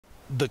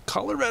The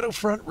Colorado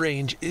Front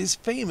Range is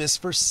famous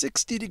for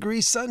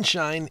 60-degree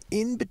sunshine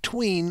in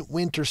between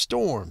winter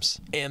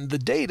storms, and the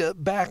data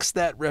backs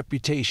that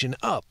reputation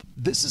up.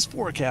 This is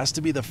forecast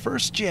to be the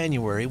first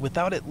January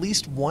without at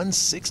least one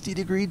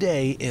 60-degree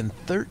day in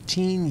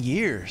 13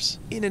 years.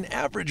 In an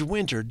average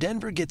winter,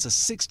 Denver gets a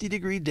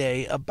 60-degree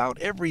day about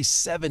every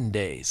 7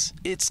 days.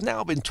 It's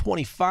now been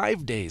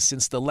 25 days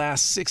since the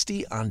last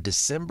 60 on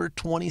December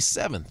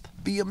 27th.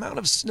 The amount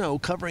of snow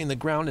covering the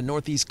ground in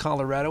northeast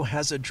Colorado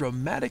has a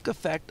dramatic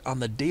effect on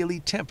the daily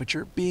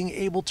temperature being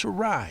able to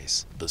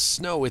rise. The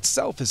snow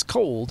itself is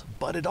cold,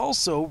 but it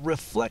also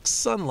reflects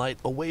sunlight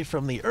away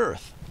from the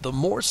earth. The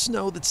more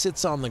snow that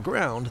sits on the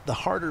ground, the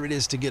harder it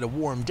is to get a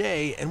warm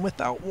day, and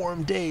without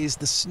warm days,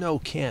 the snow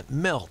can't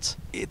melt.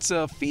 It's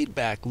a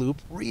feedback loop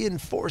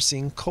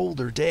reinforcing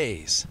colder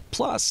days.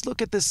 Plus,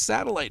 look at this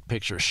satellite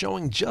picture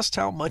showing just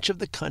how much of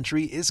the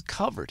country is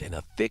covered in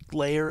a thick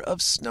layer of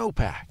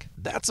snowpack.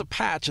 That's a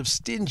patch of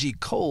stingy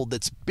cold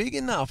that's big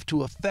enough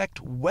to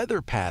affect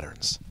weather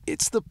patterns.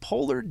 It's the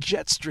polar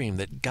jet stream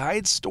that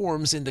guides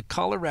storms into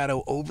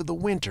Colorado over the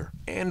winter,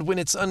 and when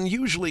it's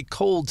unusually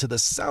cold to the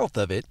south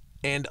of it,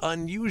 and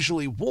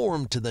unusually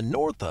warm to the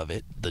north of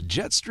it, the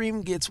jet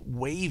stream gets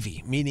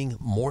wavy, meaning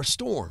more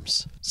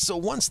storms. So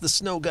once the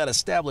snow got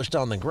established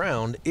on the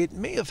ground, it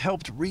may have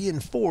helped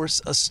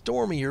reinforce a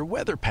stormier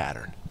weather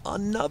pattern.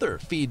 Another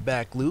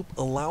feedback loop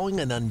allowing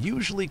an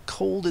unusually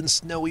cold and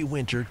snowy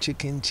winter to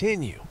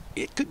continue.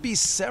 It could be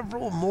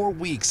several more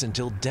weeks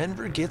until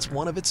Denver gets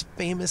one of its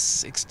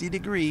famous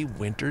 60-degree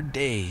winter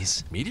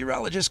days.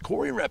 Meteorologist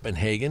Corey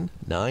Reppenhagen,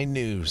 9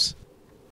 News.